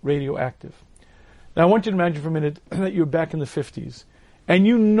is radioactive. Now I want you to imagine for a minute that you're back in the 50s, and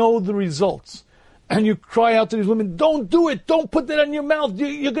you know the results, and you cry out to these women, don't do it, don't put that in your mouth,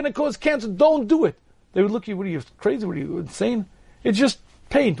 you're going to cause cancer, don't do it. They would look at you, what are you, crazy, what are you, insane? It's just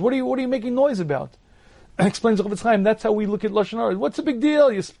paint, what are you making noise about? And explains all the time, that's how we look at Lashon HaRah. What's the big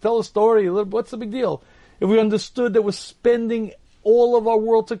deal? You tell a story, what's the big deal? If we understood that we're spending all of our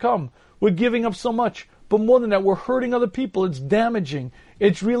world to come, we're giving up so much, but more than that, we're hurting other people, it's damaging,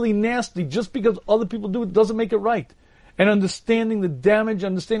 it's really nasty. Just because other people do it doesn't make it right. And understanding the damage,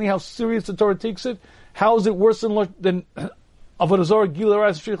 understanding how serious the Torah takes it, how is it worse than Avodah Zarah,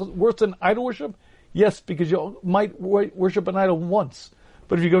 Gila, worse than idol worship? Yes, because you might worship an idol once.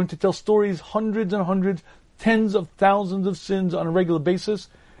 But if you're going to tell stories, hundreds and hundreds, tens of thousands of sins on a regular basis,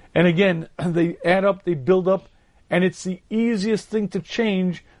 and again, they add up, they build up, and it's the easiest thing to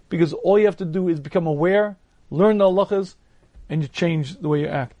change, because all you have to do is become aware, learn the halachas, and you change the way you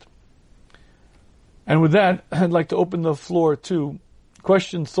act. And with that, I'd like to open the floor to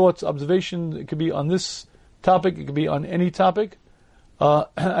questions, thoughts, observations. It could be on this topic, it could be on any topic.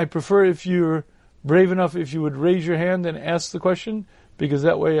 I prefer, if you're brave enough, if you would raise your hand and ask the question, because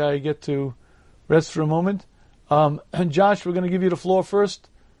that way I get to rest for a moment. And Josh, we're going to give you the floor first.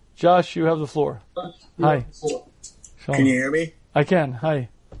 Josh, you have the floor. Hi. Shalom. Can you hear me? I can. Hi.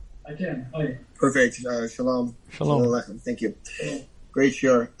 I can. Hi. Perfect. Shalom. Shalom. Thank you. Great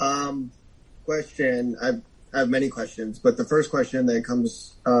share. Question. I have many questions, but the first question that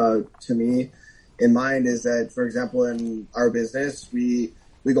comes to me in mind is that, for example, in our business, we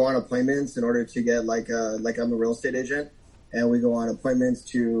go on appointments in order to get like I'm a real estate agent, and we go on appointments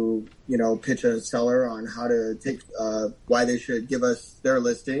to pitch a seller on how to take why they should give us their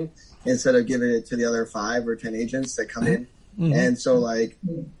listing instead of giving it to the other 5 or 10 agents that come in. Mm-hmm. And so like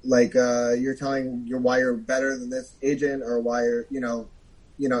you're telling why you're better than this agent, or why you're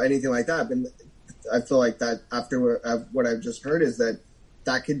anything like that. But I feel like that after what I've just heard is that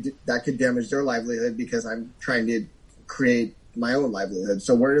could damage their livelihood, because I'm trying to create my own livelihood.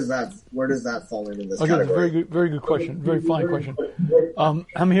 So where does that fall into this category? Very good question. Very fine question.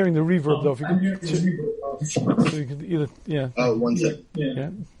 I'm hearing the reverb though. If you could either, yeah. Oh, 1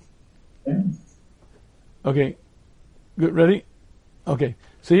 second. Yeah. Okay. Good. Ready? Okay.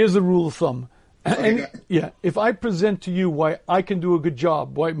 So here's the rule of thumb. Okay. If I present to you why I can do a good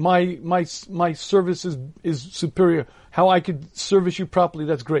job, why my service is superior, how I could service you properly,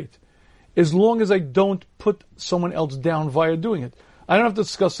 that's great. As long as I don't put someone else down via doing it. I don't have to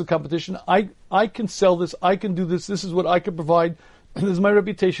discuss the competition. I can sell this, I can do this, this is what I can provide, this is my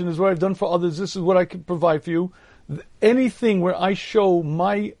reputation, this is what I've done for others, this is what I can provide for you. Anything where I show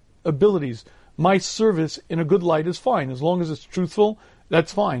my abilities, my service in a good light is fine. As long as it's truthful,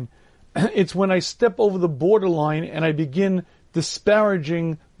 that's fine. It's when I step over the borderline and I begin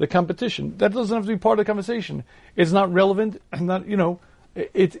disparaging the competition. That doesn't have to be part of the conversation. It's not relevant, and not,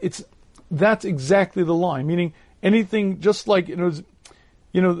 it's that's exactly the line. Meaning anything, just like, the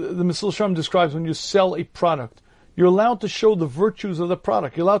Mesil Shalom describes when you sell a product, you're allowed to show the virtues of the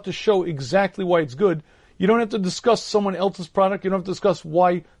product. You're allowed to show exactly why it's good. You don't have to discuss someone else's product. You don't have to discuss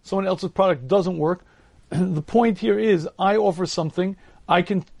why someone else's product doesn't work. The point here is, I offer something. I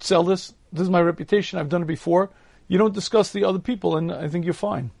can sell this. This is my reputation. I've done it before. You don't discuss the other people, and I think you're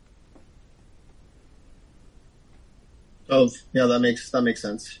fine. Oh, yeah, that makes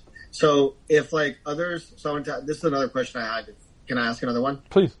sense. So if like others, this is another question I had. Can I ask another one?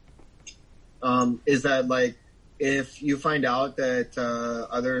 Please. Is that like, if you find out that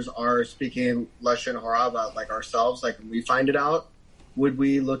others are speaking Lashon HaRah about like ourselves, like when we find it out, would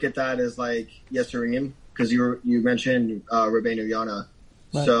we look at that as like Yesurim? Because you mentioned Rabbeinu Yonah.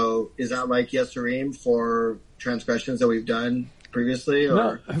 Right. So is that like Yesurim for transgressions that we've done previously?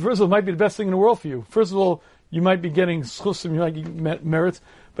 Or? No, first of all, it might be the best thing in the world for you. First of all, you might be getting schusim, you might get merits.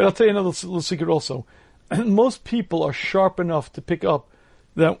 But I'll tell you another little secret also. Most people are sharp enough to pick up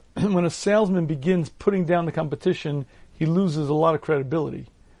that when a salesman begins putting down the competition, he loses a lot of credibility.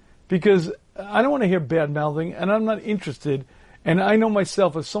 Because I don't want to hear bad-mouthing, and I'm not interested. And I know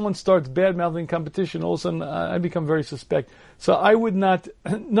myself, if someone starts bad-mouthing competition, all of a sudden I become very suspect. So I would not,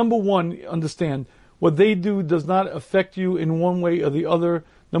 number one, understand, what they do does not affect you in one way or the other.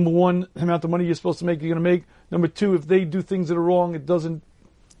 Number one, the amount of money you're supposed to make, you're going to make. Number two, if they do things that are wrong, it doesn't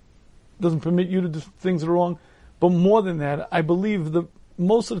permit you to do things that are wrong. But more than that, I believe that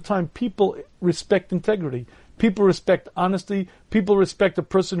most of the time people respect integrity. People respect honesty. People respect a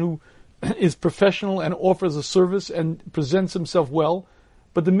person who is professional and offers a service and presents himself well.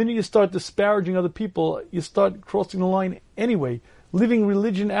 But the minute you start disparaging other people, you start crossing the line anyway. Leaving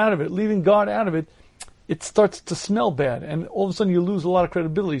religion out of it, leaving God out of it, it starts to smell bad. And all of a sudden you lose a lot of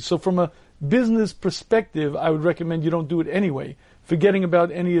credibility. So from a business perspective, I would recommend you don't do it anyway, forgetting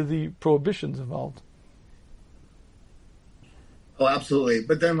about any of the prohibitions involved. Oh, absolutely.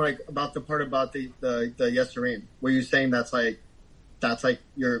 But then, like, about the part about the Yesurim, were you saying that's like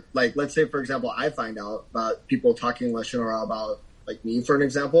you're like, let's say, for example, I find out about people talking Lashon HaRah about like me, for an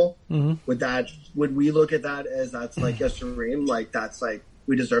example. Mm-hmm. Would we look at that as that's like Yesurim, like that's like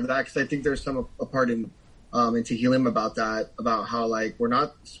we deserve that? Because I think there's a part in Tehillim about that, about how like we're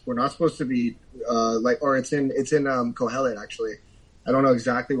not supposed to be like, or it's in Kohelet actually. I don't know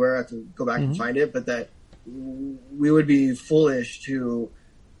exactly where. I have to go back and find it, but that we would be foolish to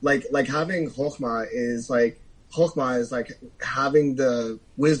like having Chokhmah is like having the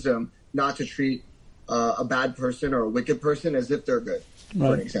wisdom not to treat a bad person or a wicked person as if they're good,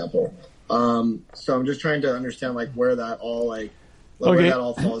 for an example. So I'm just trying to understand like where that all where that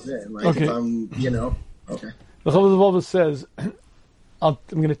all falls in. Like if I'm, okay. The Chavos says, I'm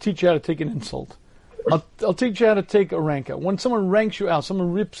going to teach you how to take an insult. I'll teach you how to take a rank out. When someone ranks you out,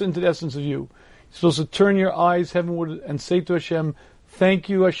 someone rips into the essence of you, you're supposed to turn your eyes heavenward and say to Hashem, thank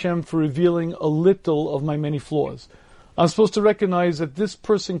you, Hashem, for revealing a little of my many flaws. I'm supposed to recognize that this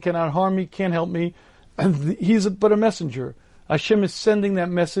person cannot harm me, can't help me, and he's but a messenger. Hashem is sending that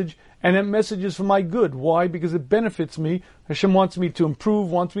message, and that message is for my good. Why? Because it benefits me. Hashem wants me to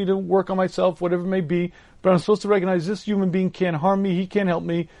improve, wants me to work on myself, whatever it may be, but I'm supposed to recognize this human being can't harm me, he can't help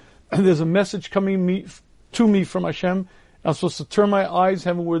me, and there's a message coming to me from Hashem. I'm supposed to turn my eyes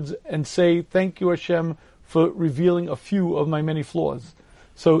heavenwards and say, thank you, Hashem, for revealing a few of my many flaws.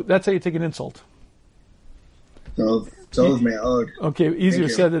 So that's how you take an insult. Okay, easier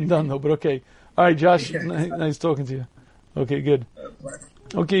said than done, though, but okay. All right, Josh, nice talking to you. Okay, good.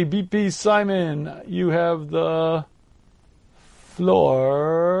 Okay, BP Simon, you have the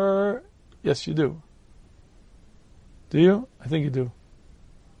floor. Yes, you do. Do you? I think you do.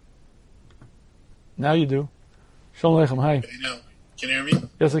 Now you do. Shalom Aleichem, hi. Okay, now, can you hear me?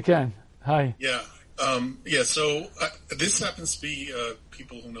 Yes, I can. Hi. Yeah. So this happens to be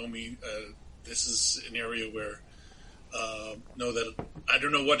people who know me. This is an area where know that I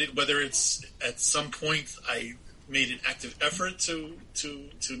don't know whether it's at some point I made an active effort to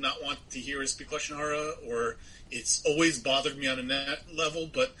not want to hear or speak Lashon HaRah, or it's always bothered me on a net level,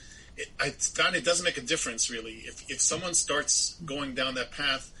 but it doesn't make a difference really. If someone starts going down that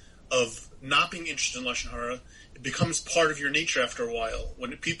path of not being interested in Lashon HaRah, it becomes part of your nature after a while.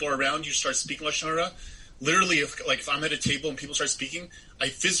 When people are around you start speaking Lashon HaRah, literally, if I'm at a table and people start speaking, I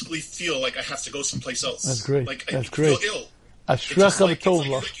physically feel like I have to go someplace else. That's great. Like I feel ill. Like you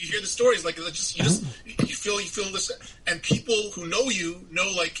hear the stories, you feel this, and people who know you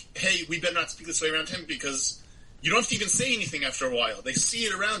know, like, hey, we better not speak this way around him, because you don't have to even say anything after a while. They see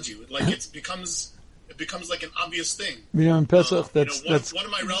it around you, like it becomes It becomes like an obvious thing. In Pesach, one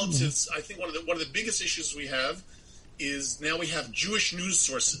of my relatives, I think one of the biggest issues we have is now we have Jewish news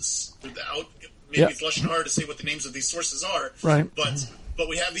sources without maybe it's Lashon HaRah to say what the names of these sources are. Right. But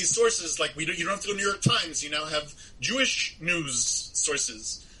we have these sources like you don't have to go to New York Times. You now have Jewish news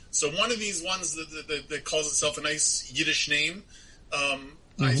sources. So one of these ones that calls itself a nice Yiddish name,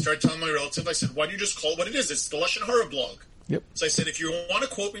 I started telling my relative, I said, why don't you just call it what it is? It's the Lashon HaRah blog. Yep. So I said, if you want to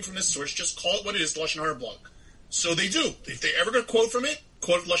quote me from this source, just call it what it is, the Lashon HaRah blog. So they do. If they ever get a quote from it,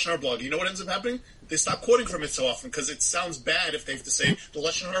 quote the Lashon HaRah blog. You know what ends up happening? They stop quoting from it so often because it sounds bad if they have to say, the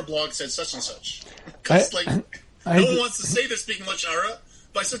Lashon HaRah blog said such and such. Because no one wants to say they're speaking Lashon HaRah.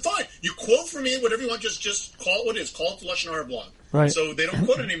 But I said, fine, you quote from me, whatever you want, just call it what it is. Call it the Lashon HaRah blog. Right. So they don't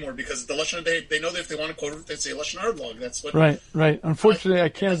quote it anymore because the Lashon, they know that if they want to quote it, they say Lashon HaRah blog. That's what. Right. Unfortunately, I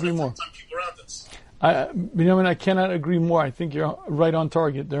can't agree more. People around this. I cannot agree more. I think you're right on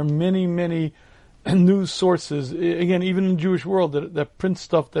target. There are many, many news sources, again, even in the Jewish world, that print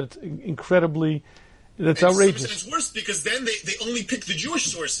stuff that's incredibly, that's outrageous. It's worse because then they only pick the Jewish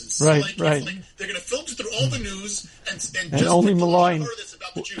sources. Right. It's like they're going to filter through all the news and just only malign. That's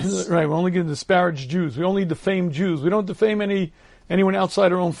about the Jews. Right. We're only going to disparage Jews. We only defame Jews. We don't defame anyone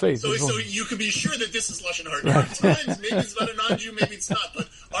outside our own faith. So you can be sure that this is Lashon HaRah. New York Times, maybe it's about a non-Jew, maybe it's not, but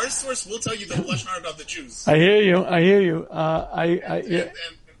our source will tell you the Lashon HaRah about the Jews. I hear you.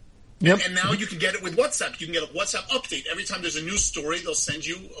 And now you can get it with WhatsApp. You can get a WhatsApp update. Every time there's a news story, they'll send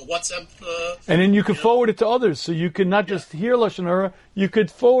you a WhatsApp. And then you can forward it to others. So you can not just hear Lashon HaRah, you could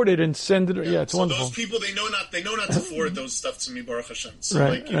forward it and send it. Yeah, it's wonderful. Those people, they know not to forward those stuff to me, Baruch Hashem. So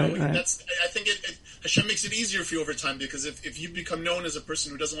right. That's, I think Hashem makes it easier for you over time because if you become known as a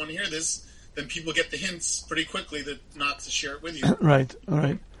person who doesn't want to hear this, then people get the hints pretty quickly that not to share it with you. Right. All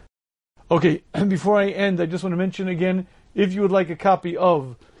right. Okay. And before I end, I just want to mention again, if you would like a copy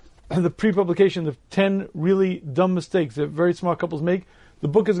of the pre-publication of 10 really dumb mistakes that very smart couples make, the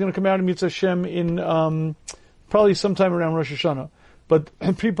book is going to come out in Mitzvah Hashem in probably sometime around Rosh Hashanah. But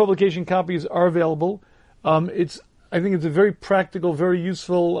pre-publication copies are available. I think it's a very practical, very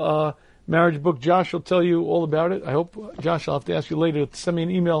useful marriage book. Josh will tell you all about it. I hope, Josh, I'll have to ask you later to send me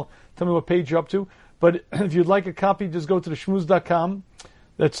an email, tell me what page you're up to. But if you'd like a copy, just go to the Shmuz.com.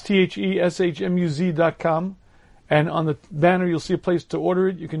 That's THESHMUZ.com. And on the banner, you'll see a place to order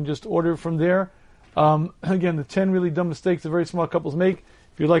it. You can just order it from there. Again, the 10 really dumb mistakes that very smart couples make.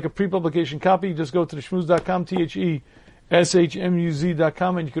 If you'd like a pre-publication copy, just go to the Shmuz.com,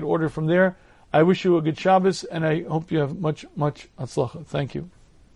 THESHMUZ.com, and you can order from there. I wish you a good Shabbos, and I hope you have much, much Hatzlacha. Thank you.